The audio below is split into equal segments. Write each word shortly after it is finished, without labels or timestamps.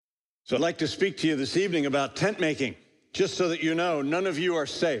So I'd like to speak to you this evening about tent making, just so that you know, none of you are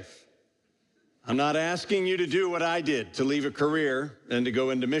safe. I'm not asking you to do what I did, to leave a career and to go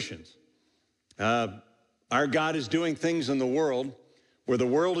into missions. Our God is doing things in the world where the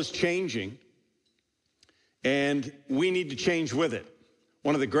world is changing, and we need to change with it.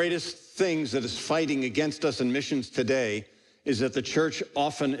 One of the greatest things that is fighting against us in missions today is that the church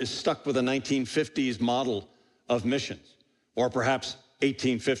often is stuck with a 1950s model of missions, or perhaps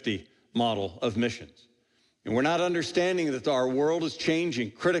 1850 model of missions. And we're not understanding that our world is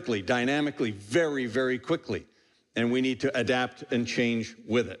changing critically, dynamically, very, very quickly, and we need to adapt and change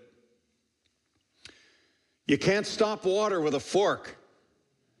with it. You can't stop water with a fork.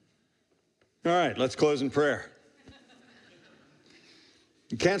 All right, let's close in prayer.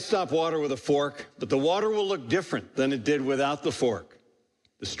 You can't stop water with a fork, but the water will look different than it did without the fork.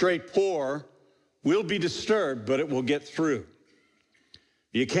 The straight pour will be disturbed, but it will get through.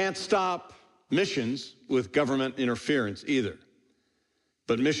 You can't stop missions with government interference either.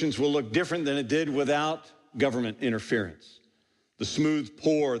 But missions will look different than it did without government interference. The smooth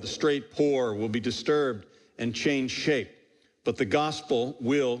pour, the straight pour will be disturbed and change shape, but the gospel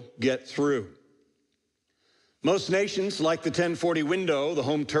will get through. Most nations, like the 1040 window, the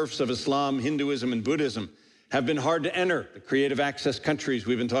home turfs of Islam, Hinduism, and Buddhism, have been hard to enter, the creative access countries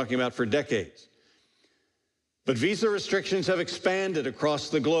we've been talking about for decades. But visa restrictions have expanded across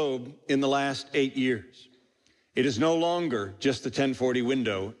the globe in the last 8 years. It is no longer just the 1040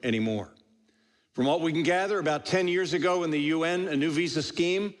 window anymore. From what we can gather, about 10 years ago in the UN, a new visa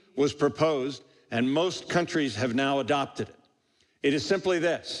scheme was proposed, and most countries have now adopted it. It is simply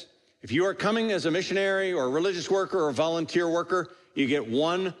this: if you are coming as a missionary or a religious worker or a volunteer worker, you get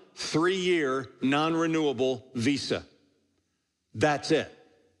one 3-year non-renewable visa. That's it.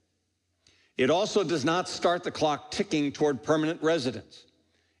 It also does not start the clock ticking toward permanent residence.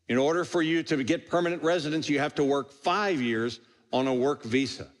 In order for you to get permanent residence, you have to work 5 years on a work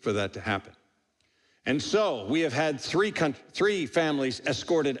visa for that to happen. And so we have had three families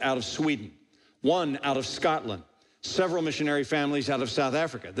escorted out of Sweden, one out of Scotland, several missionary families out of South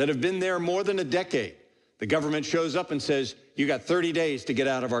Africa that have been there more than a decade. The government shows up and says, you got 30 days to get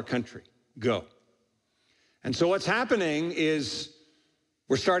out of our country. Go. And so what's happening is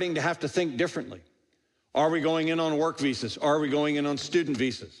we're starting to have to think differently. Are we going in on work visas? Are we going in on student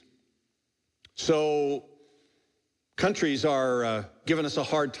visas? So countries are giving us a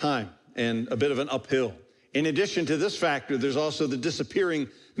hard time and a bit of an uphill. In addition to this factor, there's also the disappearing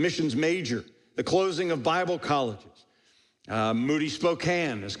missions major, the closing of Bible colleges. Moody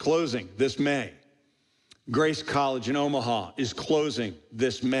Spokane is closing this May. Grace College in Omaha is closing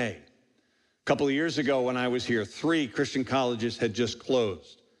this May. A couple of years ago when I was here, 3 Christian colleges had just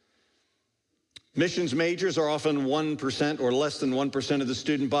closed. Missions majors are often 1% or less than 1% of the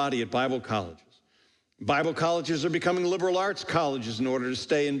student body at Bible colleges. Bible colleges are becoming liberal arts colleges in order to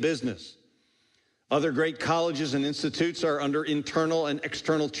stay in business. Other great colleges and institutes are under internal and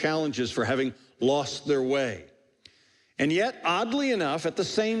external challenges for having lost their way. And yet, oddly enough, at the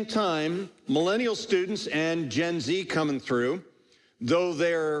same time, millennial students and Gen Z coming through, though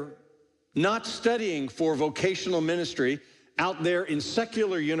they're not studying for vocational ministry out there in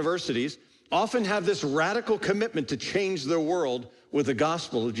secular universities, often have this radical commitment to change their world with the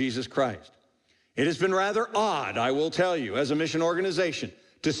gospel of Jesus Christ. It has been rather odd, I will tell you, as a mission organization,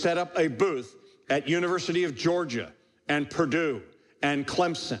 to set up a booth at University of Georgia and Purdue and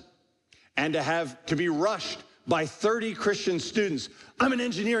Clemson, and to be rushed by 30 Christian students. I'm an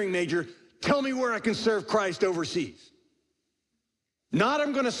engineering major. Tell me where I can serve Christ overseas. Not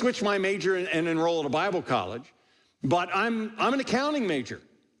I'm going to switch my major and enroll at a Bible college, but I'm an accounting major.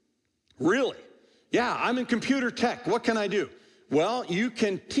 Really? Yeah, I'm in computer tech. What can I do? Well, you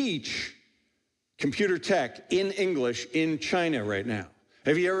can teach computer tech in English in China right now.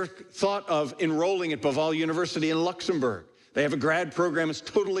 Have you ever thought of enrolling at Baval University in Luxembourg? They have a grad program. It's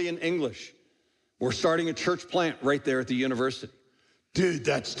totally in English. We're starting a church plant right there at the university. Dude,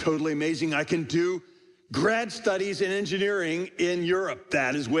 that's totally amazing. I can do grad studies in engineering in Europe.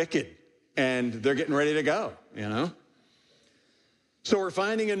 That is wicked. And they're getting ready to go, you know? So we're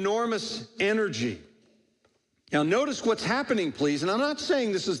finding enormous energy. Now notice what's happening, please. And I'm not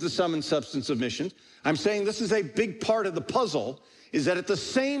saying this is the sum and substance of missions. I'm saying this is a big part of the puzzle, is that at the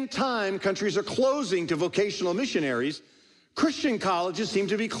same time countries are closing to vocational missionaries, Christian colleges seem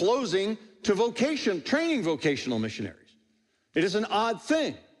to be closing to training vocational missionaries. It is an odd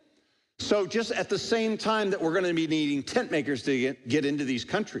thing. So just at the same time that we're going to be needing tent makers to get into these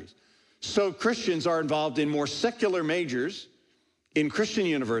countries, so Christians are involved in more secular majors in Christian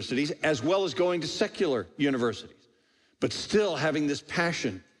universities, as well as going to secular universities, but still having this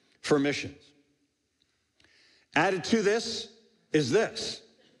passion for missions. Added to this is this.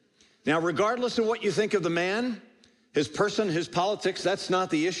 Now, regardless of what you think of the man, his person, his politics, that's not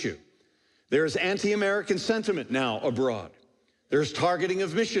the issue. There's anti-American sentiment now abroad. There's targeting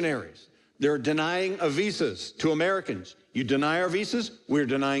of missionaries. They're denying of visas to Americans. You deny our visas, we're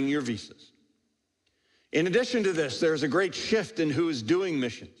denying your visas. In addition to this, there's a great shift in who is doing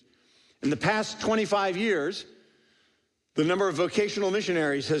missions. In the past 25 years, the number of vocational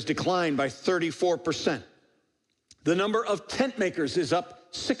missionaries has declined by 34%. The number of tent makers is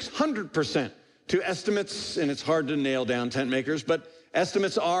up 600% to estimates, and it's hard to nail down tent makers, but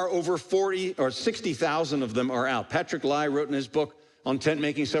estimates are over 40 or 60,000 of them are out. Patrick Lai wrote in his book on tent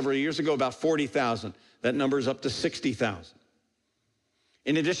making several years ago about 40,000. That number is up to 60,000.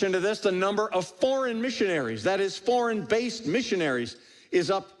 In addition to this, the number of foreign missionaries, that is foreign-based missionaries,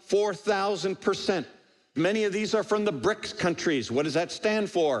 is up 4,000%. Many of these are from the BRICS countries. What does that stand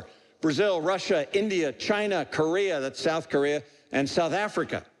for? Brazil, Russia, India, China, Korea, that's South Korea, and South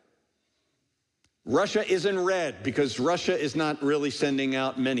Africa. Russia is in red because Russia is not really sending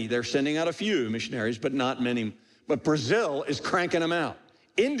out many. They're sending out a few missionaries, but not many. But Brazil is cranking them out.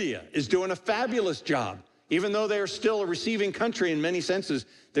 India is doing a fabulous job. Even though they are still a receiving country in many senses,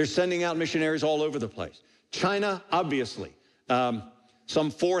 they're sending out missionaries all over the place. China, obviously.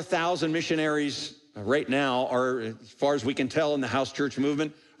 Some 4,000 missionaries right now are, as far as we can tell in the house church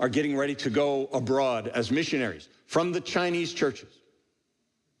movement, are getting ready to go abroad as missionaries from the Chinese churches.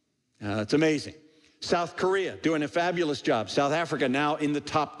 It's amazing. South Korea doing a fabulous job. South Africa now in the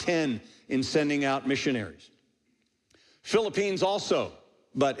top 10 in sending out missionaries. Philippines also,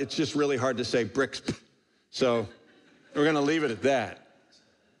 but it's just really hard to say BRICS, so we're going to leave it at that.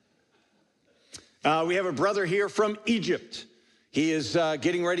 We have a brother here from Egypt. He is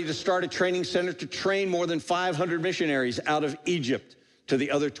getting ready to start a training center to train more than 500 missionaries out of Egypt to the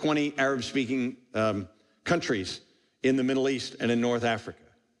other 20 Arab-speaking countries in the Middle East and in North Africa.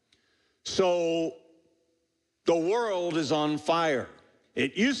 So the world is on fire.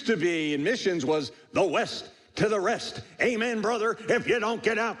 It used to be in missions was the West to the rest. Amen, brother. If you don't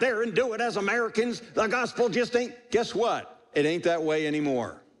get out there and do it as Americans, the gospel just ain't. Guess what? It ain't that way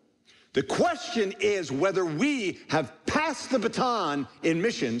anymore. The question is whether we have passed the baton in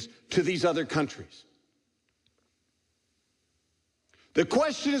missions to these other countries. The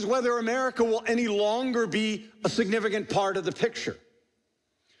question is whether America will any longer be a significant part of the picture.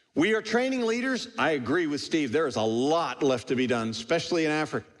 We are training leaders. I agree with Steve. There is a lot left to be done, especially in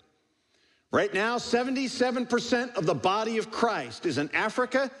Africa. Right now, 77% of the body of Christ is in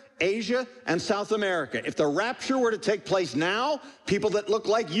Africa, Asia, and South America. If the rapture were to take place now, people that look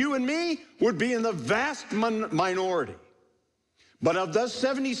like you and me would be in the vast minority. But of those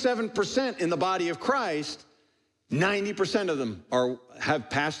 77% in the body of Christ, 90% of them have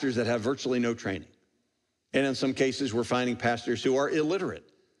pastors that have virtually no training. And in some cases, we're finding pastors who are illiterate,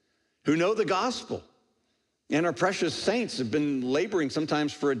 who know the gospel. And our precious saints have been laboring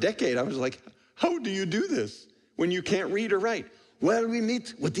sometimes for a decade. I was like, how do you do this when you can't read or write? Well, we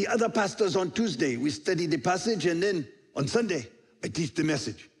meet with the other pastors on Tuesday. We study the passage, and then on Sunday, I teach the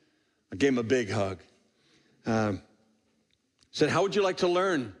message. I gave him a big hug. Said, how would you like to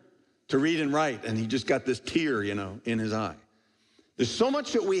learn to read and write? And he just got this tear, in his eye. There's so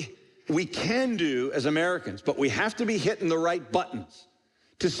much that we can do as Americans, but we have to be hitting the right buttons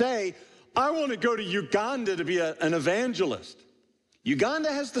to say, I want to go to Uganda to be an evangelist.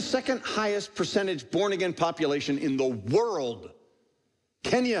 Uganda has the second highest percentage born-again population in the world.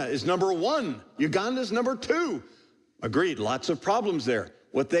 Kenya is number 1. Uganda is number 2. Agreed, lots of problems there.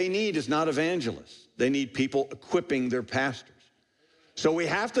 What they need is not evangelists. They need people equipping their pastors. So we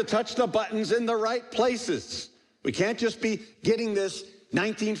have to touch the buttons in the right places. We can't just be getting this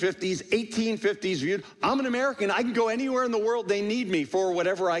 1950s, 1850s view. I'm an American. I can go anywhere in the world. They need me for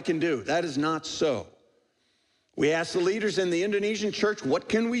whatever I can do. That is not so. We asked the leaders in the Indonesian church, what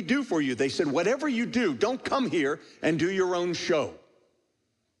can we do for you? They said, whatever you do, don't come here and do your own show.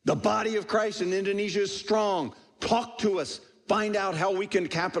 The body of Christ in Indonesia is strong. Talk to us. Find out how we can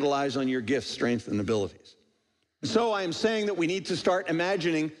capitalize on your gifts, strengths, and abilities. So I am saying that we need to start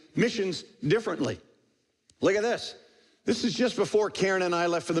imagining missions differently. Look at this. This is just before Karen and I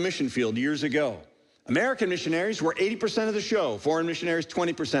left for the mission field years ago. American missionaries were 80% of the show, foreign missionaries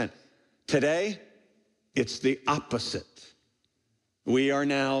 20%. Today, it's the opposite. We are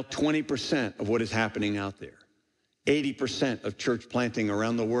now 20% of what is happening out there. 80% of church planting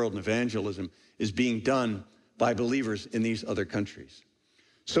around the world and evangelism is being done by believers in these other countries.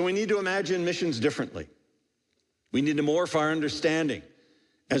 So we need to imagine missions differently. We need to morph our understanding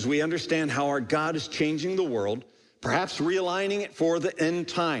as we understand how our God is changing the world perhaps realigning it for the end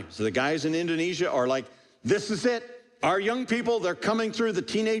times. The guys in Indonesia are like, this is it. Our young people, they're coming through, the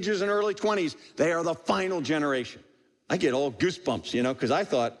teenagers and early 20s. They are the final generation. I get all goosebumps, you know, because I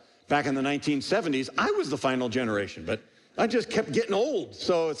thought back in the 1970s, I was the final generation, but I just kept getting old.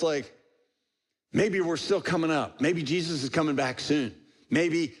 So it's like, maybe we're still coming up. Maybe Jesus is coming back soon.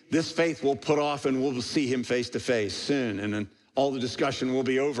 Maybe this faith will put off and we'll see him face to face soon. And then all the discussion will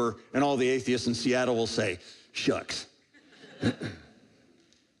be over and all the atheists in Seattle will say, shucks.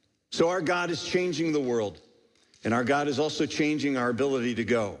 So our God is changing the world, and our God is also changing our ability to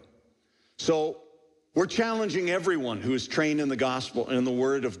go. So we're challenging everyone who is trained in the gospel and in the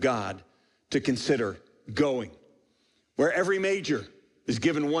word of God to consider going, where every major is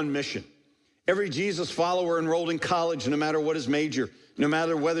given one mission. Every Jesus follower enrolled in college, no matter what his major, no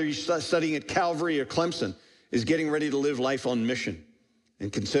matter whether you're studying at Calvary or Clemson, is getting ready to live life on mission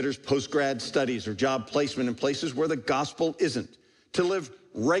and considers post-grad studies or job placement in places where the gospel isn't, to live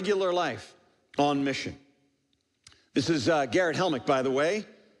regular life on mission. This is Garrett Helmick, by the way,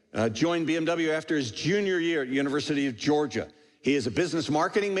 joined BMW after his junior year at University of Georgia. He is a business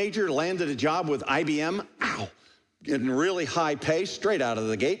marketing major, landed a job with IBM, getting really high pay straight out of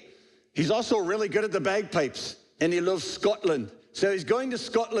the gate. He's also really good at the bagpipes, and he loves Scotland. So he's going to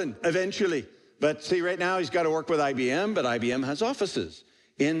Scotland eventually. But see, right now he's got to work with IBM, but IBM has offices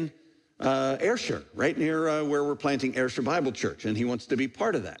in Ayrshire, right near where we're planting Ayrshire Bible Church, and he wants to be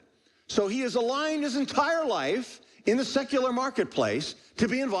part of that. So he has aligned his entire life in the secular marketplace to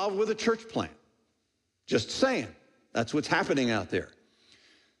be involved with a church plant. Just saying, that's what's happening out there.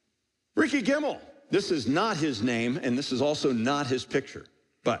 Ricky Gimmel, this is not his name, and this is also not his picture,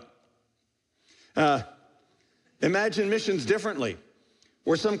 but imagine missions differently,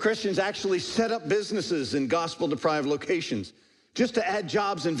 where some Christians actually set up businesses in gospel-deprived locations just to add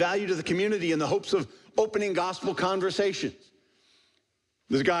jobs and value to the community in the hopes of opening gospel conversations.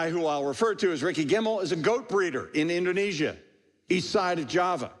 This guy who I'll refer to as Ricky Gimmel is a goat breeder in Indonesia, east side of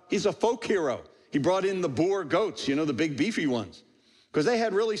Java. He's a folk hero. He brought in the Boer goats, you know, the big beefy ones, because they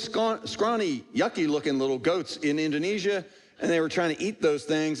had really scrawny, yucky-looking little goats in Indonesia, and they were trying to eat those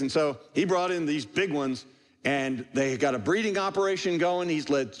things. And so he brought in these big ones, and they got a breeding operation going. He's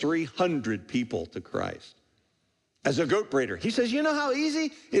led 300 people to Christ as a goat breeder. He says, you know how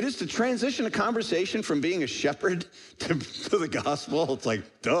easy it is to transition a conversation from being a shepherd to the gospel? It's like,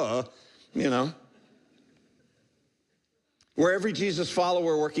 duh, you know. Where every Jesus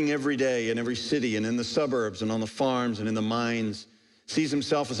follower working every day in every city and in the suburbs and on the farms and in the mines sees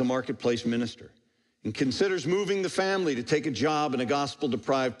himself as a marketplace minister and considers moving the family to take a job in a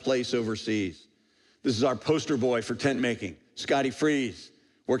gospel-deprived place overseas. This is our poster boy for tent making. Scotty Fries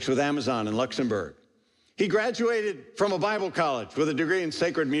works with Amazon in Luxembourg. He graduated from a Bible college with a degree in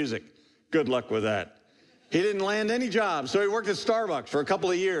sacred music. Good luck with that. He didn't land any jobs, so he worked at Starbucks for a couple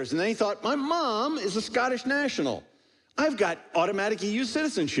of years. And then he thought, my mom is a Scottish national. I've got automatic EU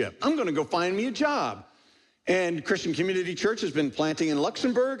citizenship. I'm going to go find me a job. And Christian Community Church has been planting in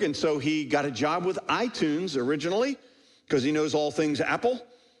Luxembourg, and so he got a job with iTunes originally because he knows all things Apple.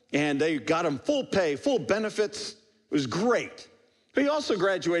 And they got him full pay, full benefits. It was great. But he also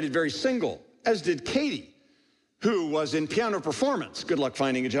graduated very single, as did Katie, who was in piano performance. Good luck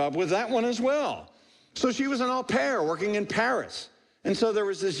finding a job with that one as well. So she was an au pair working in Paris. And so there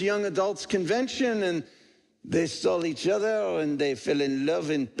was this young adults convention, and they saw each other, and they fell in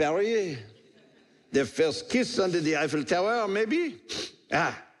love in Paris. Their first kiss under the Eiffel Tower, maybe.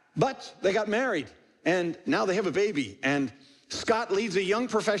 But they got married, and now they have a baby. And Scott leads a young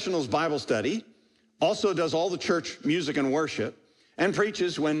professionals Bible study, also does all the church music and worship, and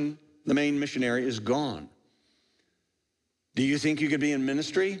preaches when the main missionary is gone. Do you think you could be in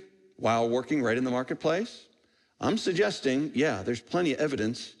ministry while working right in the marketplace? I'm suggesting, yeah, there's plenty of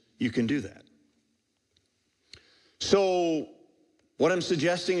evidence you can do that. So what I'm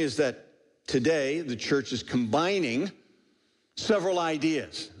suggesting is that today the church is combining several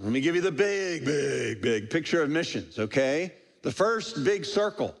ideas. Let me give you the big picture of missions, okay? The first big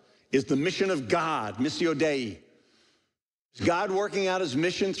circle is the mission of God, Missio Dei. Is God working out his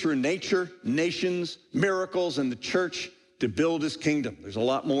mission through nature, nations, miracles, and the church to build his kingdom? There's a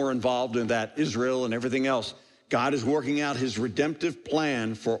lot more involved in that, Israel and everything else. God is working out his redemptive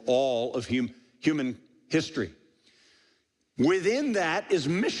plan for all of human history. Within that is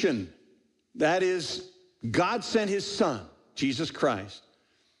mission. That is, God sent his son, Jesus Christ,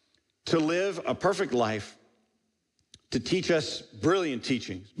 to live a perfect life, to teach us brilliant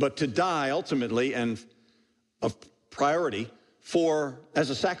teachings, but to die ultimately and of priority as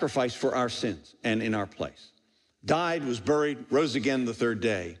a sacrifice for our sins and in our place. Died, was buried, rose again the third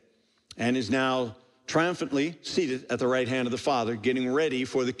day, and is now triumphantly seated at the right hand of the Father, getting ready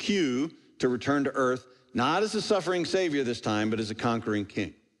for the cue to return to earth, not as a suffering Savior this time, but as a conquering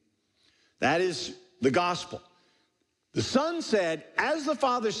King. That is the gospel. The Son said, as the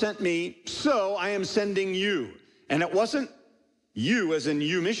Father sent me, so I am sending you. And it wasn't you as in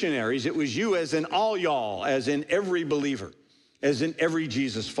you missionaries, it was you as in all y'all, as in every believer, as in every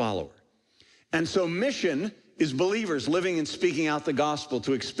Jesus follower. And so mission is believers living and speaking out the gospel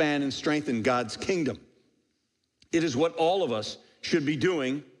to expand and strengthen God's kingdom. It is what all of us should be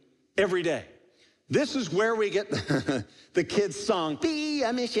doing every day. This is where we get the kids' song, be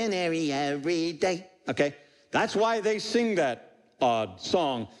a missionary every day, okay? That's why they sing that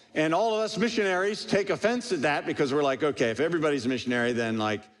song. And all of us missionaries take offense at that because we're like, okay, if everybody's a missionary, then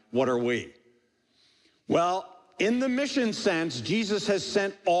like, what are we? Well, in the mission sense, Jesus has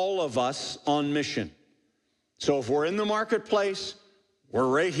sent all of us on mission. So if we're in the marketplace, we're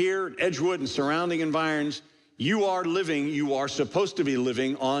right here at Edgewood and surrounding environs, you are supposed to be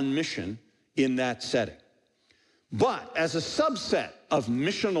living on mission in that setting. But as a subset of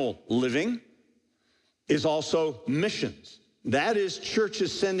missional living is also missions. That is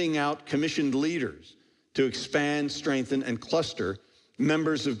churches sending out commissioned leaders to expand, strengthen, and cluster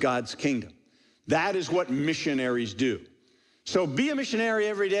members of God's kingdom. That is what missionaries do. So be a missionary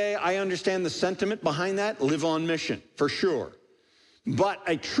every day. I understand the sentiment behind that. Live on mission, for sure. But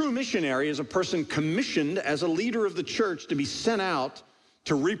a true missionary is a person commissioned as a leader of the church to be sent out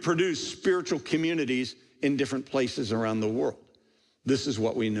to reproduce spiritual communities in different places around the world. This is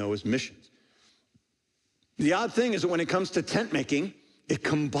what we know as missions. The odd thing is that when it comes to tent making, it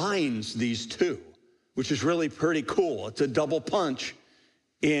combines these two, which is really pretty cool. It's a double punch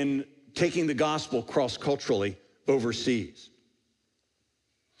in taking the gospel cross-culturally overseas.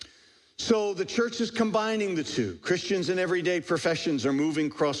 So the church is combining the two. Christians in everyday professions are moving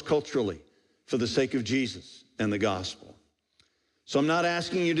cross-culturally for the sake of Jesus and the gospel. So I'm not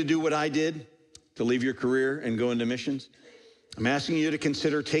asking you to do what I did, to leave your career and go into missions. I'm asking you to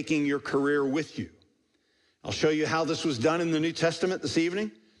consider taking your career with you. I'll show you how this was done in the New Testament this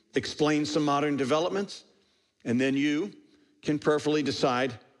evening, explain some modern developments, and then you can prayerfully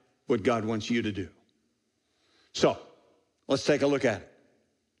decide what God wants you to do. So let's take a look at it.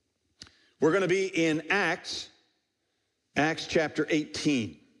 We're going to be in Acts chapter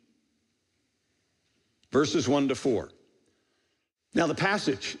 18, verses 1 to 4. Now the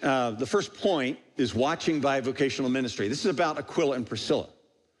passage, the first point is watching bivocational ministry. This is about Aquila and Priscilla,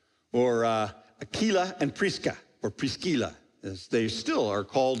 or Aquila and Prisca, or Priscilla, as they still are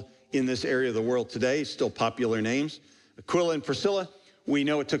called in this area of the world today, still popular names. Aquila and Priscilla, we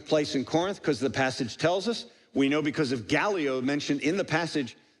know it took place in Corinth because the passage tells us. We know because of Gallio mentioned in the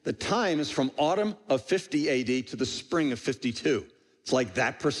passage, the time is from autumn of 50 AD to the spring of 52. It's like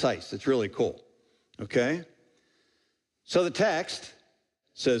that precise. It's really cool, okay? So the text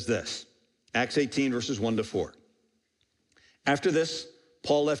says this, Acts 18, verses 1 to 4. After this,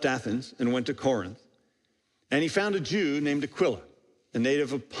 Paul left Athens and went to Corinth, and he found a Jew named Aquila, a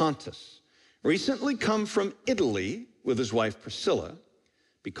native of Pontus, recently come from Italy with his wife Priscilla,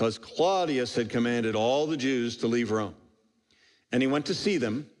 because Claudius had commanded all the Jews to leave Rome. And he went to see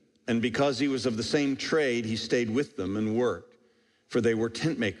them, and because he was of the same trade, he stayed with them and worked, for they were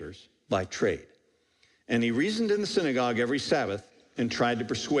tent makers by trade. And he reasoned in the synagogue every Sabbath and tried to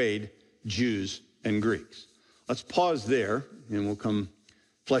persuade Jews and Greeks. Let's pause there, and we'll come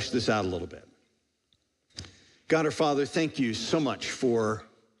flesh this out a little bit. God our Father, thank you so much for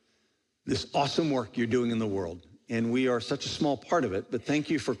this awesome work you're doing in the world. And we are such a small part of it, but thank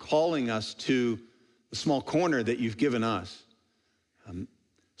you for calling us to the small corner that you've given us.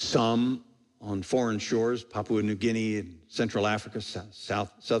 Some on foreign shores, Papua New Guinea and Central Africa,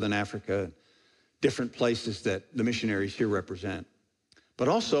 Southern Africa, different places that the missionaries here represent. But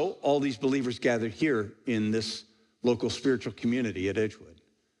also all these believers gathered here in this local spiritual community at Edgewood.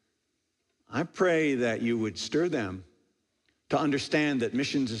 I pray that you would stir them to understand that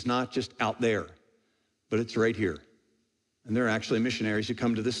missions is not just out there, but it's right here. And there are actually missionaries who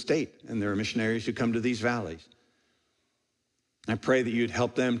come to this state, and there are missionaries who come to these valleys. I pray that you'd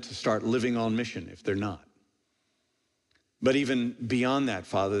help them to start living on mission if they're not. But even beyond that,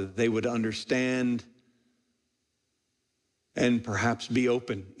 Father, they would understand and perhaps be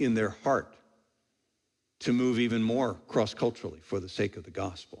open in their heart to move even more cross-culturally for the sake of the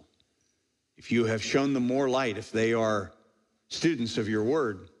gospel. If you have shown them more light, if they are students of your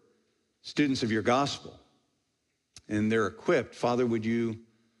word, students of your gospel, and they're equipped, Father, would you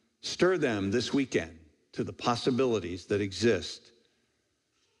stir them this weekend to the possibilities that exist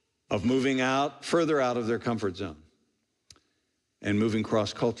of moving out, further out of their comfort zone and moving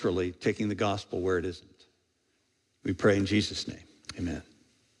cross-culturally, taking the gospel where it isn't. We pray in Jesus' name, amen.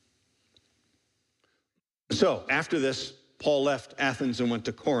 So after this, Paul left Athens and went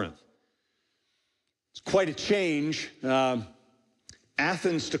to Corinth. It's quite a change.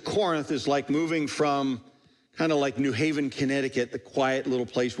 Athens to Corinth is like moving from kind of like New Haven, Connecticut, the quiet little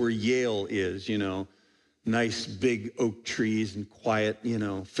place where Yale is, you know, nice big oak trees and quiet, you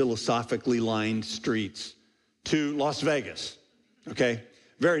know, philosophically lined streets, to Las Vegas, okay?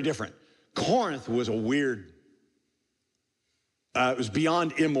 Very different. Corinth was a weird, it was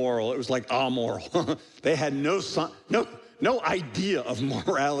beyond immoral. It was like amoral. They had no idea of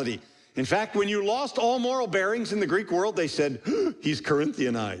morality. In fact, when you lost all moral bearings in the Greek world, they said, he's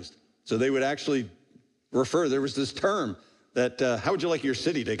Corinthianized. So they would actually refer, there was this term that, how would you like your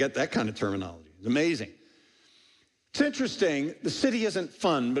city, to get that kind of terminology? It's amazing. It's interesting, the city isn't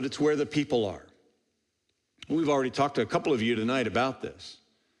fun, but it's where the people are. We've already talked to a couple of you tonight about this.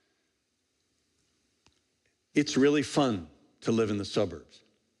 It's really fun to live in the suburbs.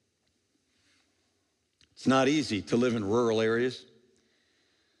 It's not easy to live in rural areas.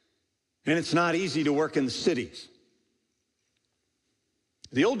 And it's not easy to work in the cities.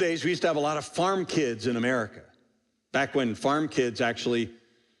 In the old days, we used to have a lot of farm kids in America. Back when farm kids actually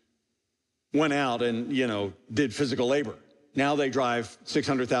went out and, you know, did physical labor. Now they drive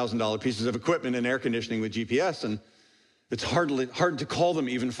 $600,000 pieces of equipment and air conditioning with GPS, and it's hard to call them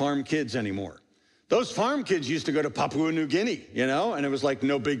even farm kids anymore. Those farm kids used to go to Papua New Guinea, you know, and it was like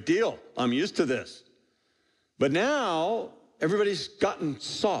no big deal. I'm used to this. But now everybody's gotten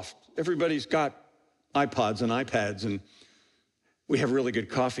soft. Everybody's got iPods and iPads, and we have really good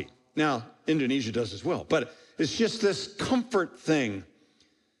coffee. Now, Indonesia does as well, but it's just this comfort thing.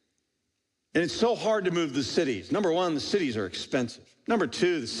 And it's so hard to move the cities. Number one, the cities are expensive. Number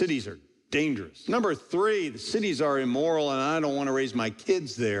two, the cities are dangerous. Number three, the cities are immoral, and I don't want to raise my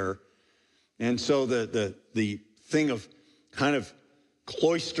kids there. And so the thing of kind of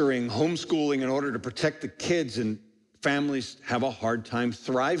cloistering, homeschooling in order to protect the kids, and families have a hard time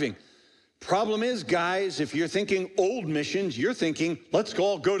thriving. Problem is, guys, if you're thinking old missions, you're thinking, let's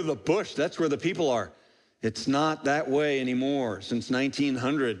all go to the bush. That's where the people are. It's not that way anymore. Since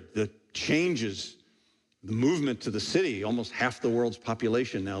 1900, the changes, the movement to the city, almost half the world's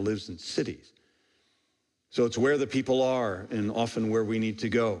population now lives in cities. So it's where the people are and often where we need to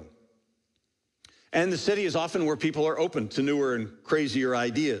go. And the city is often where people are open to newer and crazier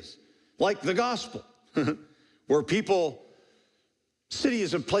ideas, like the gospel, where people, city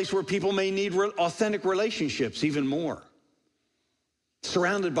is a place where people may need authentic relationships even more.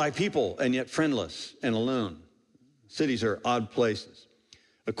 Surrounded by people and yet friendless and alone. Cities are odd places.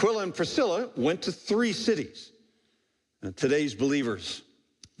 Aquila and Priscilla went to 3 cities. And today's believers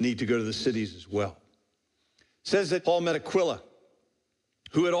need to go to the cities as well. It says that Paul met Aquila,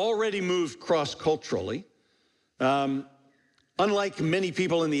 who had already moved cross-culturally. Unlike many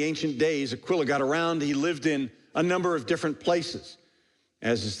people in the ancient days, Aquila got around. He lived in a number of different places,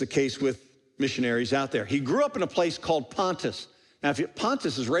 as is the case with missionaries out there. He grew up in a place called Pontus. Now,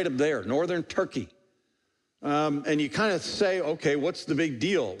 Pontus is right up there, northern Turkey. And you kind of say, okay, what's the big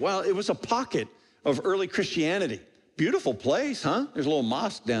deal? Well, it was a pocket of early Christianity. Beautiful place, huh? There's a little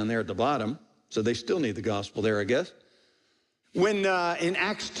mosque down there at the bottom, so they still need the gospel there, I guess. When in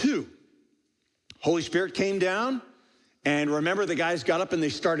Acts 2, Holy Spirit came down, and remember the guys got up and they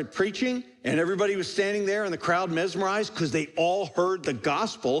started preaching, and everybody was standing there and the crowd mesmerized because they all heard the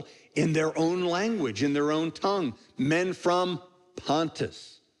gospel in their own language, in their own tongue, men from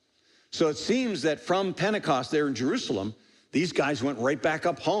Pontus. So it seems that from Pentecost there in Jerusalem, these guys went right back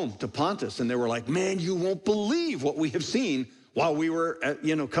up home to Pontus, and they were like, man, you won't believe what we have seen while we were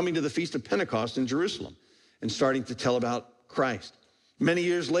coming to the Feast of Pentecost in Jerusalem and starting to tell about Christ. Many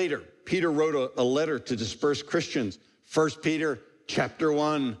years later, Peter wrote a letter to dispersed Christians, 1 Peter chapter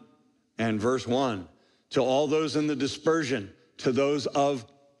 1 and verse 1, to all those in the dispersion, to those of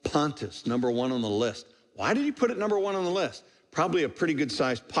Pontus, number 1 on the list. Why did he put it number 1 on the list? Probably a pretty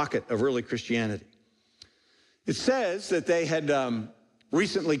good-sized pocket of early Christianity. It says that they had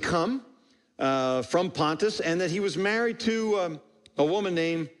recently come from Pontus, and that he was married to a woman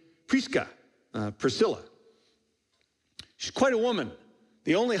named Prisca, Priscilla. She's quite a woman.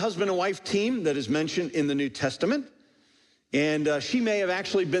 The only husband and wife team that is mentioned in the New Testament. And she may have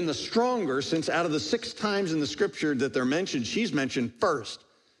actually been the stronger, since out of the 6 times in the scripture that they're mentioned, she's mentioned first.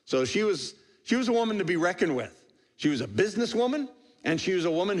 So she was a woman to be reckoned with. She was a businesswoman, and she was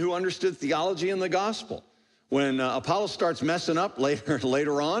a woman who understood theology and the gospel. When Apollos starts messing up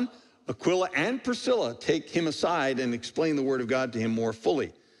later on, Aquila and Priscilla take him aside and explain the word of God to him more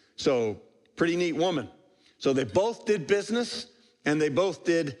fully. So pretty neat woman. So they both did business and they both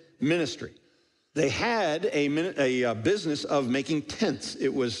did ministry. They had a business of making tents.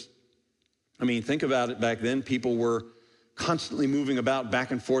 It was, think about it back then. People were constantly moving about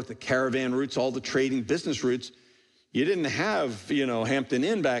back and forth, the caravan routes, all the trading business routes. You didn't have, Hampton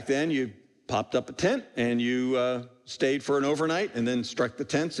Inn back then. You popped up a tent and you stayed for an overnight and then struck the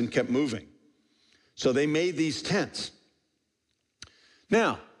tents and kept moving. So they made these tents.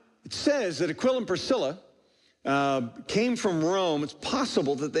 Now, it says that Aquila and Priscilla came from Rome. It's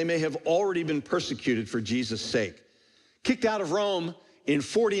possible that they may have already been persecuted for Jesus' sake. Kicked out of Rome in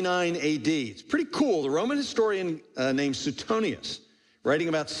 49 AD. It's pretty cool. The Roman historian named Suetonius, writing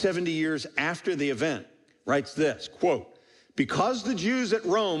about 70 years after the event, writes this, quote, "Because the Jews at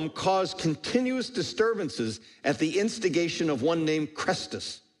Rome caused continuous disturbances at the instigation of one named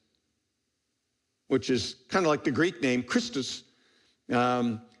Chrestus," which is kind of like the Greek name Christus,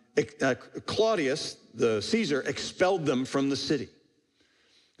 Claudius, the Caesar, expelled them from the city.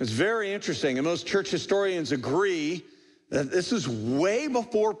 It's very interesting, and most church historians agree that this is way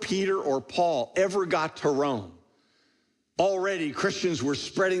before Peter or Paul ever got to Rome. Already, Christians were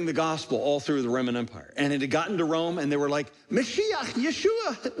spreading the gospel all through the Roman Empire. And it had gotten to Rome, and they were like, Mashiach,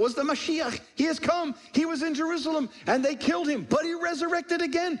 Yeshua was the Mashiach. He has come. He was in Jerusalem, and they killed him, but he resurrected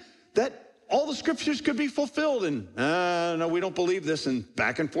again. That all the scriptures could be fulfilled. And no, we don't believe this. And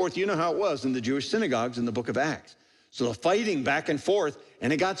back and forth, you know how it was in the Jewish synagogues in the book of Acts. So the fighting back and forth,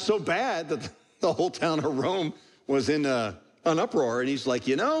 and it got so bad that the whole town of Rome was in an uproar. And he's like,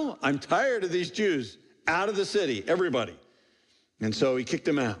 I'm tired of these Jews. Out of the city, everybody. And so he kicked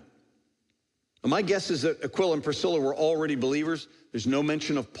them out. And my guess is that Aquila and Priscilla were already believers. There's no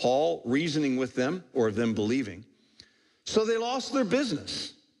mention of Paul reasoning with them or of them believing. So they lost their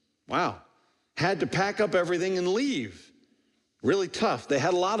business. Wow. Had to pack up everything and leave. Really tough. They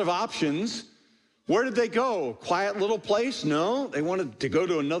had a lot of options. Where did they go? Quiet little place? No, they wanted to go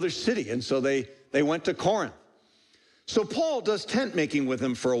to another city. And so they went to Corinth. So Paul does tent making with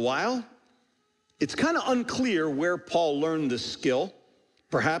them for a while. It's kind of unclear where Paul learned this skill,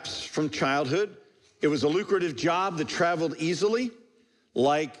 perhaps from childhood. It was a lucrative job that traveled easily,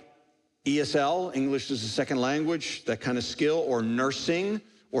 like ESL, English as a second language, that kind of skill, or nursing,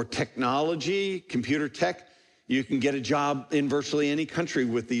 or technology, computer tech. You can get a job in virtually any country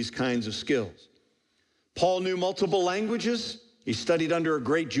with these kinds of skills. Paul knew multiple languages. He studied under a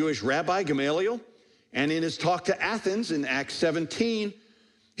great Jewish rabbi, Gamaliel, and in his talk to Athens in Acts 17,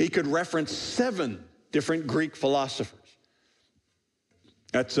 he could reference 7 different Greek philosophers.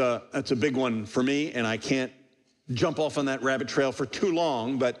 That's a big one for me, and I can't jump off on that rabbit trail for too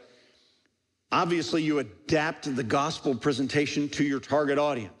long, but obviously you adapt the gospel presentation to your target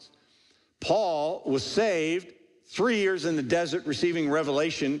audience. Paul was saved, 3 years in the desert receiving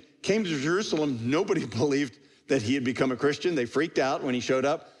revelation, came to Jerusalem. Nobody believed that he had become a Christian. They freaked out when he showed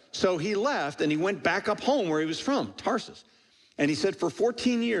up. So he left and he went back up home where he was from, Tarsus. And he said, for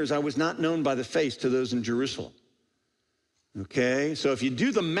 14 years, I was not known by the face to those in Jerusalem. Okay, so if you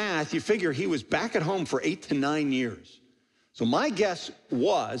do the math, you figure he was back at home for 8 to 9 years. So my guess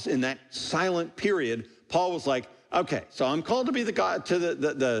was, in that silent period, Paul was like, okay, so I'm called to be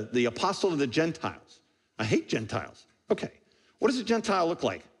the apostle of the Gentiles. I hate Gentiles. Okay, what does a Gentile look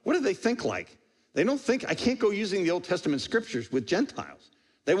like? What do they think like? They don't think, I can't go using the Old Testament scriptures with Gentiles.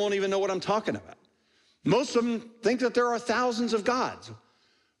 They won't even know what I'm talking about. Most of them think that there are thousands of gods.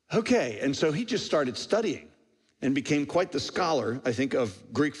 Okay, and so he just started studying and became quite the scholar, I think, of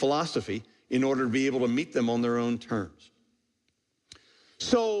Greek philosophy in order to be able to meet them on their own terms.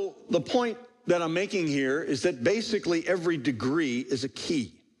 So the point that I'm making here is that basically every degree is a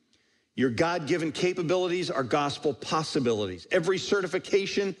key. Your God-given capabilities are gospel possibilities. Every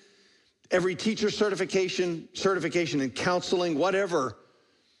certification, every teacher certification in counseling, whatever,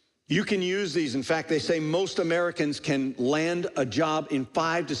 you can use these. In fact, they say most Americans can land a job in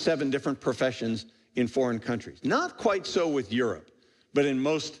 5 to 7 different professions in foreign countries. Not quite so with Europe, but in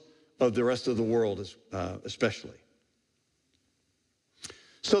most of the rest of the world especially.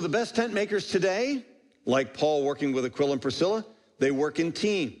 So the best tent makers today, like Paul working with Aquila and Priscilla, they work in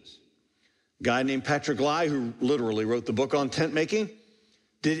teams. A guy named Patrick Lai, who literally wrote the book on tent making,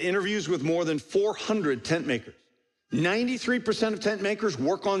 did interviews with more than 400 tent makers. 93% of tent makers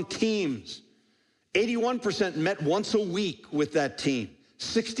work on teams. 81% met once a week with that team.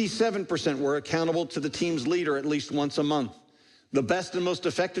 67% were accountable to the team's leader at least once a month. The best and most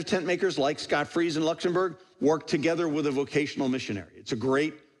effective tent makers, like Scott Fries in Luxembourg, work together with a vocational missionary. It's a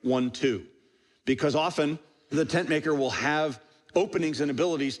great 1-2, because often the tent maker will have openings and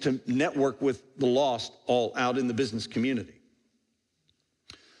abilities to network with the lost all out in the business community.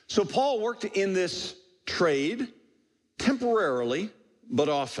 So Paul worked in this trade, temporarily, but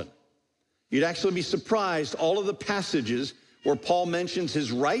often. You'd actually be surprised all of the passages where Paul mentions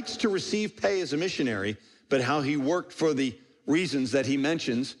his rights to receive pay as a missionary, but how he worked for the reasons that he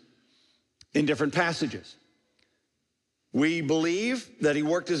mentions in different passages. We believe that he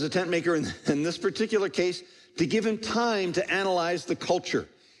worked as a tent maker in this particular case to give him time to analyze the culture.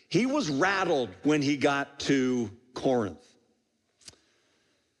 He was rattled when he got to Corinth.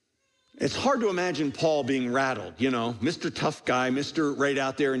 It's hard to imagine Paul being rattled, you know, Mr. Tough Guy, Mr. right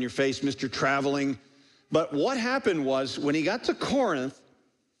out there in your face, Mr. Traveling. But what happened was when he got to Corinth,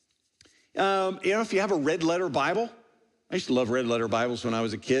 if you have a red letter Bible, I used to love red letter Bibles when I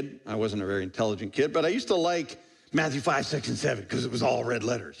was a kid. I wasn't a very intelligent kid, but I used to like Matthew 5, 6, and 7 because it was all red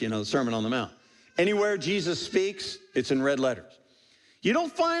letters, you know, the Sermon on the Mount. Anywhere Jesus speaks, it's in red letters. You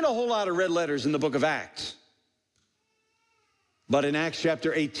don't find a whole lot of red letters in the book of Acts. But in Acts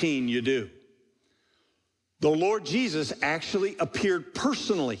chapter 18, you do. The Lord Jesus actually appeared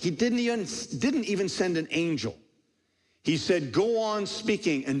personally. He didn't even send an angel. He said, go on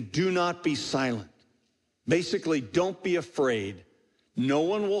speaking and do not be silent. Basically, don't be afraid. No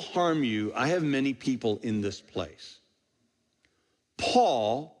one will harm you. I have many people in this place.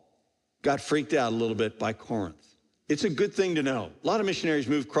 Paul got freaked out a little bit by Corinth. It's a good thing to know. A lot of missionaries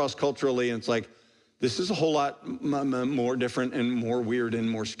move cross-culturally, and it's like, this is a whole lot more different and more weird and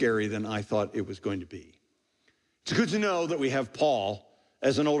more scary than I thought it was going to be. It's good to know that we have Paul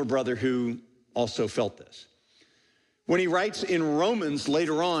as an older brother who also felt this. When he writes in Romans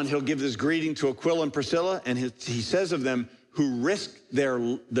later on, he'll give this greeting to Aquila and Priscilla, and he says of them, who risked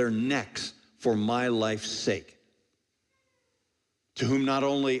their necks for my life's sake, to whom not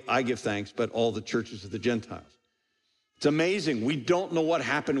only I give thanks, but all the churches of the Gentiles. It's amazing. We don't know what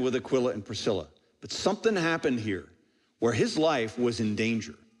happened with Aquila and Priscilla, but something happened here where his life was in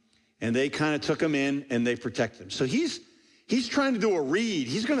danger, and they kind of took him in and they protected him. So he's trying to do a read.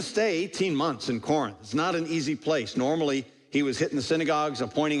 He's going to stay 18 months in Corinth. It's not an easy place. Normally, he was hitting the synagogues,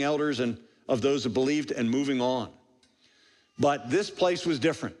 appointing elders and of those who believed and moving on. But this place was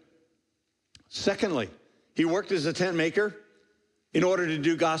different. Secondly, he worked as a tent maker in order to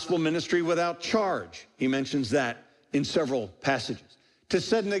do gospel ministry without charge. He mentions that in several passages. To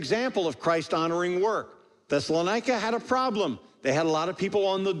set an example of Christ-honoring work. Thessalonica had a problem. They had a lot of people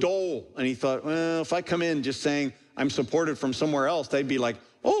on the dole. And he thought, well, if I come in just saying I'm supported from somewhere else, they'd be like,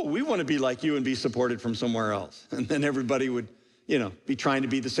 oh, we want to be like you and be supported from somewhere else. And then everybody would, be trying to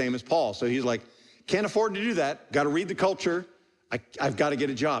be the same as Paul. So he's like, can't afford to do that. Got to read the culture. I've got to get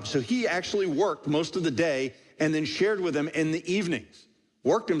a job. So he actually worked most of the day and then shared with them in the evenings.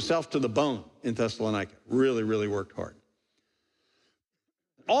 Worked himself to the bone in Thessalonica. Really, really worked hard.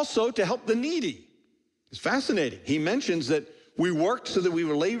 Also to help the needy. It's fascinating. He mentions that we worked so that we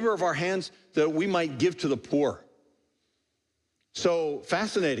would labor of our hands that we might give to the poor. So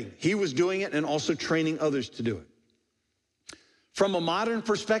fascinating. He was doing it and also training others to do it. From a modern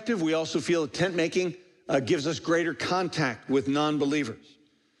perspective, we also feel that tent making gives us greater contact with non-believers.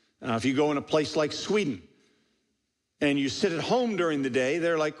 If you go in a place like Sweden and you sit at home during the day,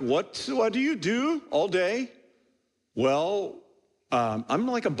 they're like, what do you do all day? Well, I'm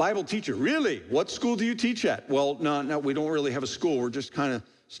like a Bible teacher. Really? What school do you teach at? Well, no, we don't really have a school. We're just kind of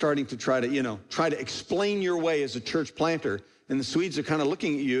starting to try to explain your way as a church planter. And the Swedes are kind of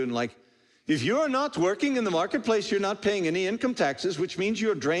looking at you and like, if you're not working in the marketplace, you're not paying any income taxes, which means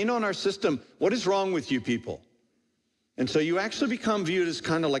you're a drain on our system. What is wrong with you people? And so you actually become viewed as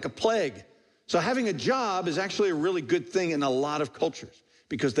kind of like a plague. So having a job is actually a really good thing in a lot of cultures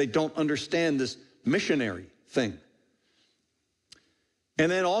because they don't understand this missionary thing.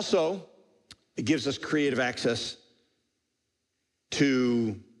 And then also, it gives us creative access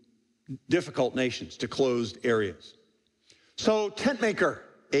to difficult nations, to closed areas. So tent maker,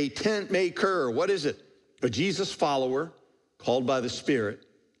 a tent maker, what is it? A Jesus follower called by the Spirit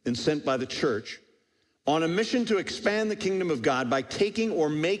and sent by the church on a mission to expand the kingdom of God by taking or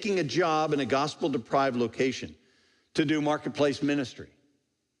making a job in a gospel-deprived location to do marketplace ministry.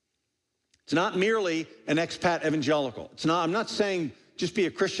 It's not merely an expat evangelical. I'm not saying just be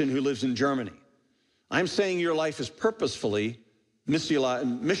a Christian who lives in Germany. I'm saying your life is purposefully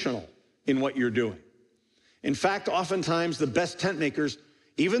missional in what you're doing. In fact, oftentimes the best tent makers,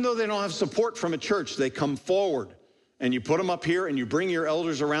 even though they don't have support from a church, they come forward and you put them up here and you bring your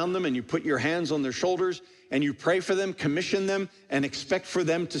elders around them and you put your hands on their shoulders and you pray for them, commission them, and expect for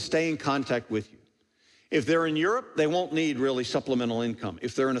them to stay in contact with you. If they're in Europe, they won't need really supplemental income.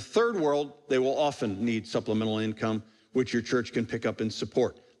 If they're in a third world, they will often need supplemental income, which your church can pick up and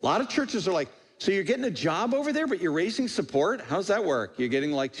support. A lot of churches are like, so you're getting a job over there, but you're raising support? How's that work? You're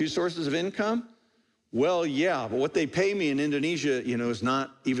getting like 2 sources of income? Well, yeah, but what they pay me in Indonesia, is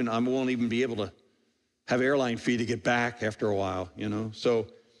not even, I won't even be able to have airline fee to get back after a while, So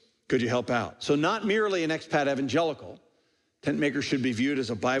could you help out? So not merely an expat evangelical, tent maker should be viewed as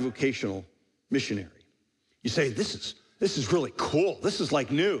a bivocational missionary. You say, this is really cool. This is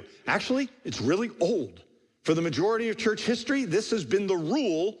like new. Actually, it's really old. For the majority of church history, this has been the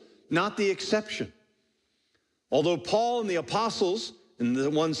rule, not the exception. Although Paul and the apostles and the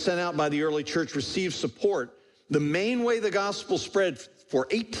ones sent out by the early church received support, the main way the gospel spread for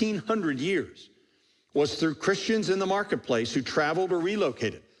 1,800 years was through Christians in the marketplace who traveled or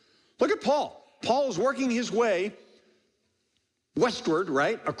relocated. Look at Paul. Paul is working his way westward,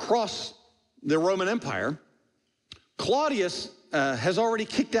 right, across the Roman Empire. Claudius has already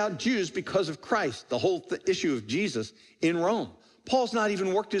kicked out Jews because of Christ, the whole issue of Jesus in Rome. Paul's not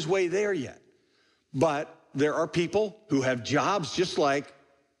even worked his way there yet. But there are people who have jobs just like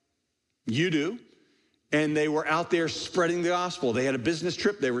you do, and they were out there spreading the gospel. They had a business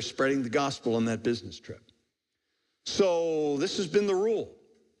trip. They were spreading the gospel on that business trip. So this has been the rule.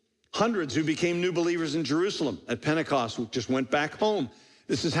 Hundreds who became new believers in Jerusalem at Pentecost just went back home.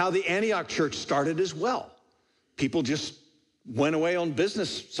 This is how the Antioch church started as well. People just went away on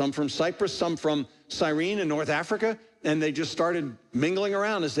business, some from Cyprus, some from Cyrene in North Africa, and they just started mingling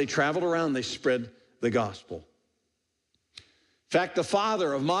around. As they traveled around, they spread the gospel. In fact, the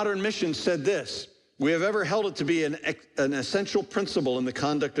father of modern missions said this: we have ever held it to be an essential principle in the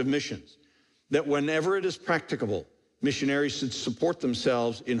conduct of missions, that whenever it is practicable, missionaries should support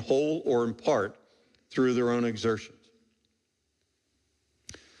themselves in whole or in part through their own exertions.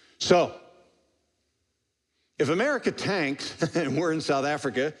 So, if America tanks and we're in South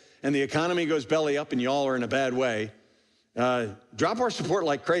Africa and the economy goes belly up and y'all are in a bad way, drop our support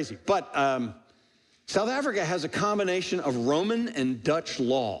like crazy. But South Africa has a combination of Roman and Dutch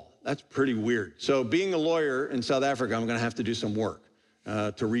law. That's pretty weird. So being a lawyer in South Africa, I'm going to have to do some work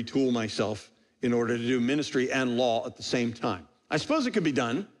to retool myself in order to do ministry and law at the same time. I suppose it could be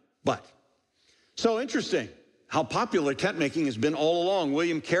done, but. So interesting how popular tent making has been all along.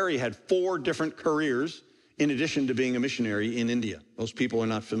 William Carey had 4 different careers in addition to being a missionary in India. Most people are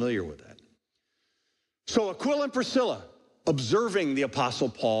not familiar with that. So Aquila and Priscilla, observing the Apostle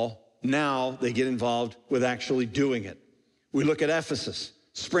Paul, now they get involved with actually doing it. We look at Ephesus,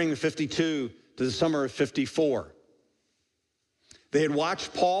 spring of 52 to the summer of 54. They had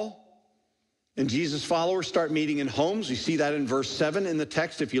watched Paul and Jesus' followers start meeting in homes. You see that in verse 7 in the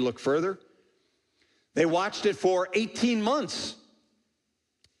text if you look further. They watched it for 18 months.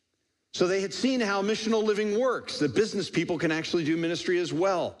 So they had seen how missional living works, that business people can actually do ministry as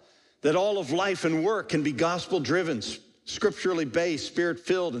well, that all of life and work can be gospel-driven, scripturally based,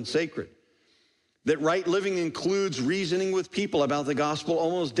 spirit-filled, and sacred, that right living includes reasoning with people about the gospel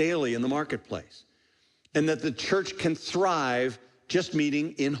almost daily in the marketplace, and that the church can thrive just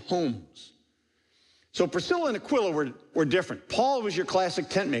meeting in homes. So Priscilla and Aquila were different. Paul was your classic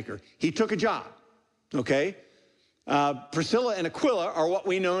tent maker. He took a job, okay? Priscilla and Aquila are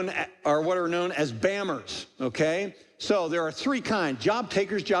what are known as BAMers, okay? So there are 3 kinds: job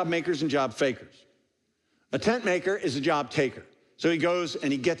takers, job makers, and job fakers. A tent maker is a job taker. So he goes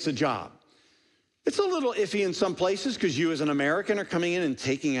and he gets a job. It's a little iffy in some places because you as an American are coming in and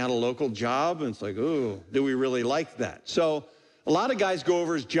taking out a local job, and it's like, ooh, do we really like that? So a lot of guys go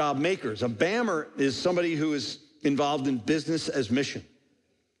over as job makers. A BAMer is somebody who is involved in business as mission,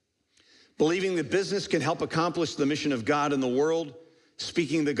 believing that business can help accomplish the mission of God in the world,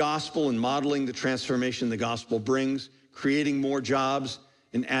 speaking the gospel and modeling the transformation the gospel brings, creating more jobs,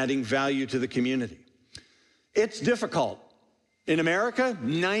 and adding value to the community. It's difficult. In America,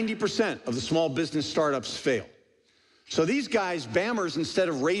 90% of the small business startups fail. So these guys, BAMers, instead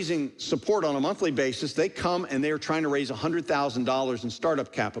of raising support on a monthly basis, they come and they're trying to raise $100,000 in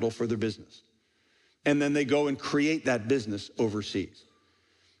startup capital for their business. And then they go and create that business overseas.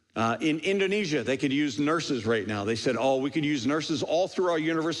 In Indonesia, they could use nurses right now. They said, oh, we could use nurses all through our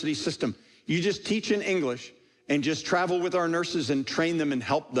university system. You just teach in English and just travel with our nurses and train them and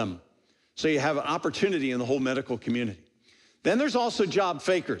help them. So you have an opportunity in the whole medical community. Then there's also job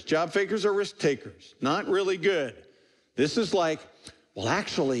fakers. Job fakers are risk takers. Not really good. This is like, well,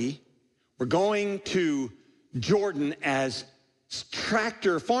 actually, we're going to Jordan as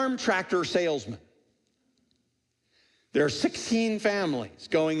farm tractor salesmen. There are 16 families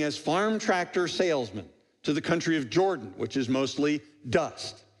going as farm tractor salesmen to the country of Jordan, which is mostly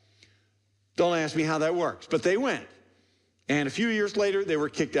dust. Don't ask me how that works, but they went. And a few years later, they were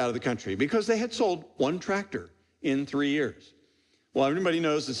kicked out of the country because they had sold 1 tractor in 3 years. Well, everybody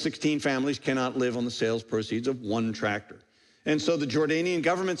knows that 16 families cannot live on the sales proceeds of 1 tractor. And so the Jordanian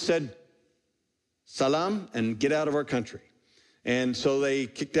government said, Salam, and get out of our country. And so they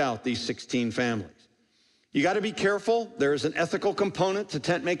kicked out these 16 families. You got to be careful. There's an ethical component to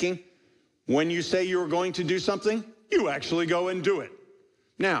tent making. When you say you're going to do something, you actually go and do it.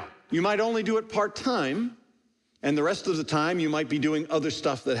 Now, you might only do it part-time, and the rest of the time you might be doing other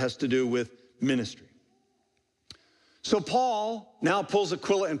stuff that has to do with ministry. So Paul now pulls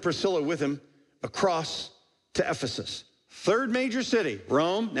Aquila and Priscilla with him across to Ephesus. Third major city,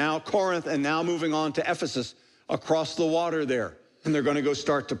 Rome, now Corinth, and now moving on to Ephesus, across the water there. And they're going to go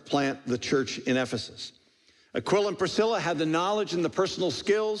start to plant the church in Ephesus. Aquila and Priscilla had the knowledge and the personal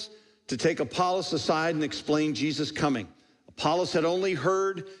skills to take Apollos aside and explain Jesus' coming. Apollos had only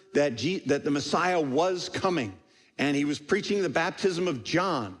heard that the Messiah was coming, and he was preaching the baptism of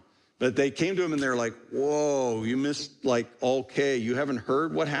John. But they came to him and they're like, whoa, you missed, okay, you haven't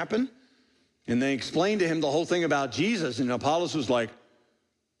heard what happened? And they explained to him the whole thing about Jesus, and Apollos was like,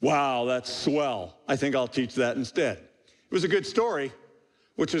 wow, that's swell. I think I'll teach that instead. It was a good story,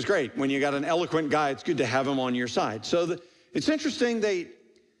 which was great. When you got an eloquent guy, it's good to have him on your side. So it's interesting,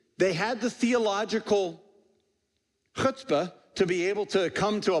 they had the theological chutzpah to be able to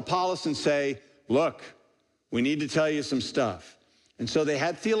come to Apollos and say, look, we need to tell you some stuff. And so they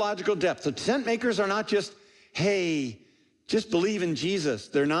had theological depth. The tent makers are not just, hey, just believe in Jesus.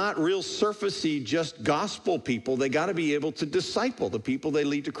 They're not real surfacey, just gospel people. They got to be able to disciple the people they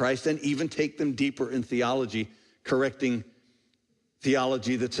lead to Christ and even take them deeper in theology, correcting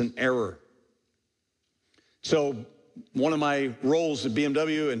theology that's an error. So one of my roles at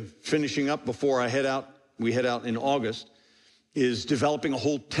BMW and finishing up before we head out in August, is developing a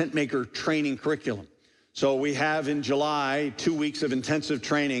whole tent maker training curriculum. So we have in July 2 weeks of intensive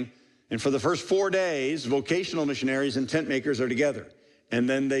training, and for the first 4 days, vocational missionaries and tent makers are together, and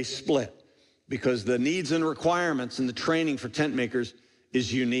then they split because the needs and requirements and the training for tent makers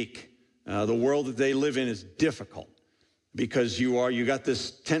is unique. The world that they live in is difficult because you got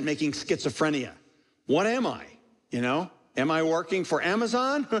this tent making schizophrenia. What am I? Am I working for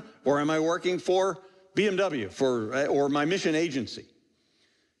Amazon or am I working for BMW or my mission agency?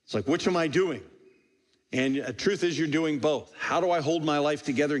 It's like, which am I doing? And the truth is, you're doing both. How do I hold my life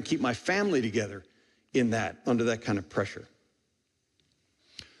together and keep my family together under that kind of pressure?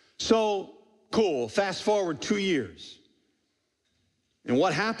 So, cool. Fast forward 2 years. And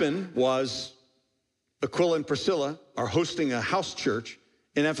what happened was Aquila and Priscilla are hosting a house church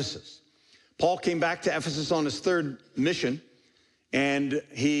in Ephesus. Paul came back to Ephesus on his third mission, and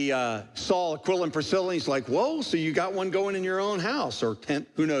he saw Aquila and Priscilla, and he's like, whoa, so you got one going in your own house, or tent,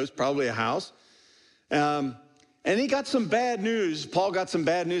 who knows, probably a house. And he got some bad news. Paul got some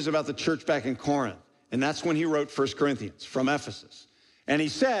bad news about the church back in Corinth. And that's when he wrote 1 Corinthians from Ephesus. And he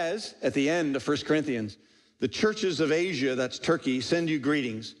says at the end of 1 Corinthians, the churches of Asia, that's Turkey, send you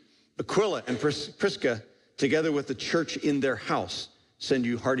greetings. Aquila and Prisca, together with the church in their house, send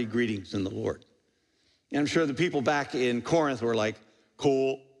you hearty greetings in the Lord. And I'm sure the people back in Corinth were like,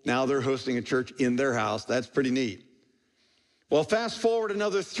 cool, now they're hosting a church in their house. That's pretty neat. Well, fast forward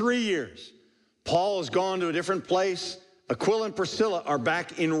another 3 years. Paul has gone to a different place. Aquila and Priscilla are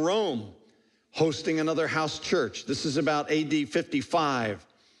back in Rome hosting another house church. This is about AD 55.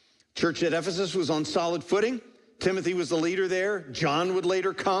 Church at Ephesus was on solid footing. Timothy was the leader there. John would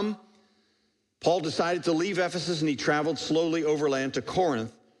later come. Paul decided to leave Ephesus, and he traveled slowly overland to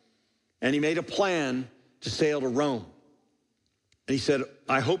Corinth, and he made a plan to sail to Rome. And he said,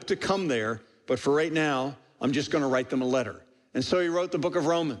 I hope to come there, but for right now, I'm just going to write them a letter. And so he wrote the book of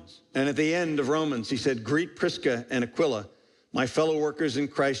Romans. And at the end of Romans, he said, greet Prisca and Aquila, my fellow workers in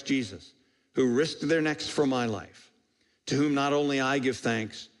Christ Jesus, who risked their necks for my life, to whom not only I give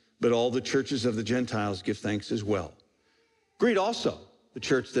thanks, but all the churches of the Gentiles give thanks as well. Greet also the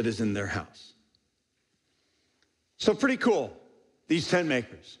church that is in their house. So pretty cool, these tent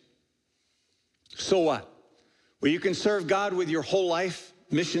makers. So what? Well, you can serve God with your whole life.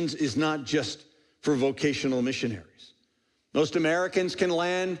 Missions is not just for vocational missionaries. Most Americans can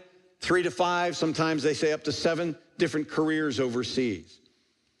land 3 to 5, sometimes they say up to 7 different careers overseas.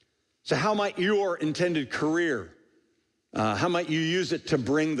 So how might your intended career, how might you use it to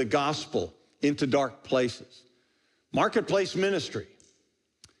bring the gospel into dark places? Marketplace ministry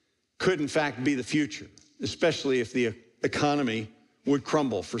could in fact be the future, especially if the economy would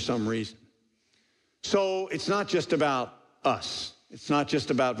crumble for some reason. So it's not just about us. It's not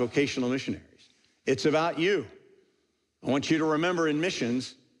just about vocational missionaries. It's about you. I want you to remember in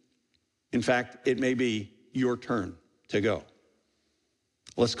missions, in fact, it may be your turn to go.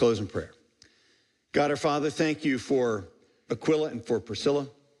 Let's close in prayer. God our Father, thank you for Aquila and for Priscilla.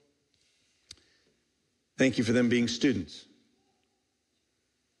 Thank you for them being students.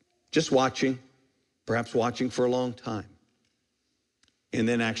 Just watching, perhaps watching for a long time, and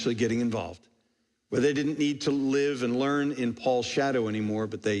then actually getting involved, where they didn't need to live and learn in Paul's shadow anymore,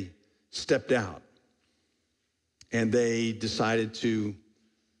 but they stepped out and they decided to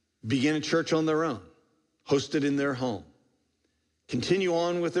begin a church on their own, host it in their home, continue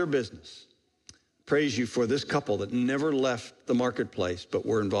on with their business. Praise you for this couple that never left the marketplace, but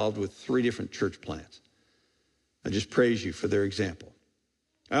were involved with 3 different church plants. I just praise you for their example.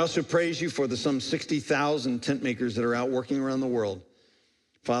 I also praise you for the some 60,000 tent makers that are out working around the world.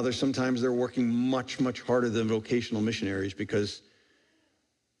 Father, sometimes they're working much, much harder than vocational missionaries because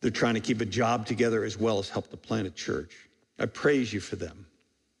they're trying to keep a job together as well as help to plant a church. I praise you for them.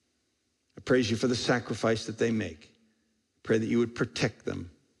 I praise you for the sacrifice that they make. Pray that you would protect them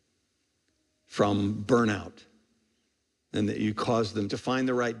from burnout and that you cause them to find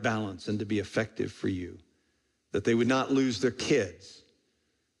the right balance and to be effective for you, that they would not lose their kids,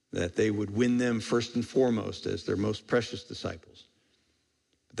 that they would win them first and foremost as their most precious disciples,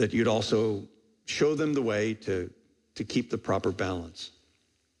 that you'd also show them the way to keep the proper balance.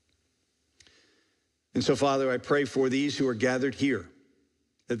 And so, Father, I pray for these who are gathered here,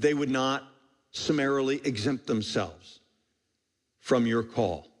 that they would not summarily exempt themselves from your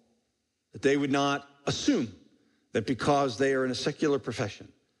call, that they would not assume that because they are in a secular profession,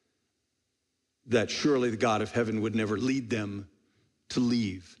 that surely the God of heaven would never lead them to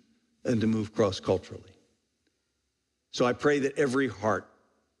leave and to move cross-culturally. So I pray that every heart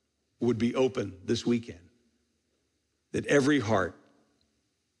would be open this weekend, that every heart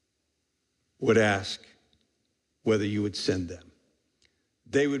would ask whether you would send them.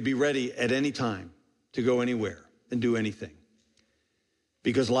 They would be ready at any time to go anywhere and do anything,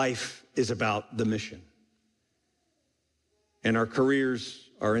 because life is about the mission, and our careers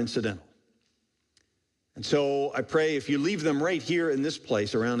are incidental. And so I pray if you leave them right here in this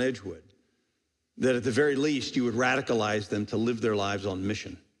place around Edgewood, that at the very least you would radicalize them to live their lives on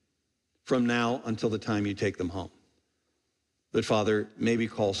mission from now until the time you take them home. But Father, maybe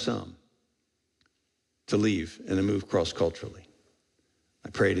call some to leave and to move cross-culturally. I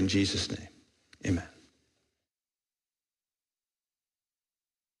pray it in Jesus' name. Amen.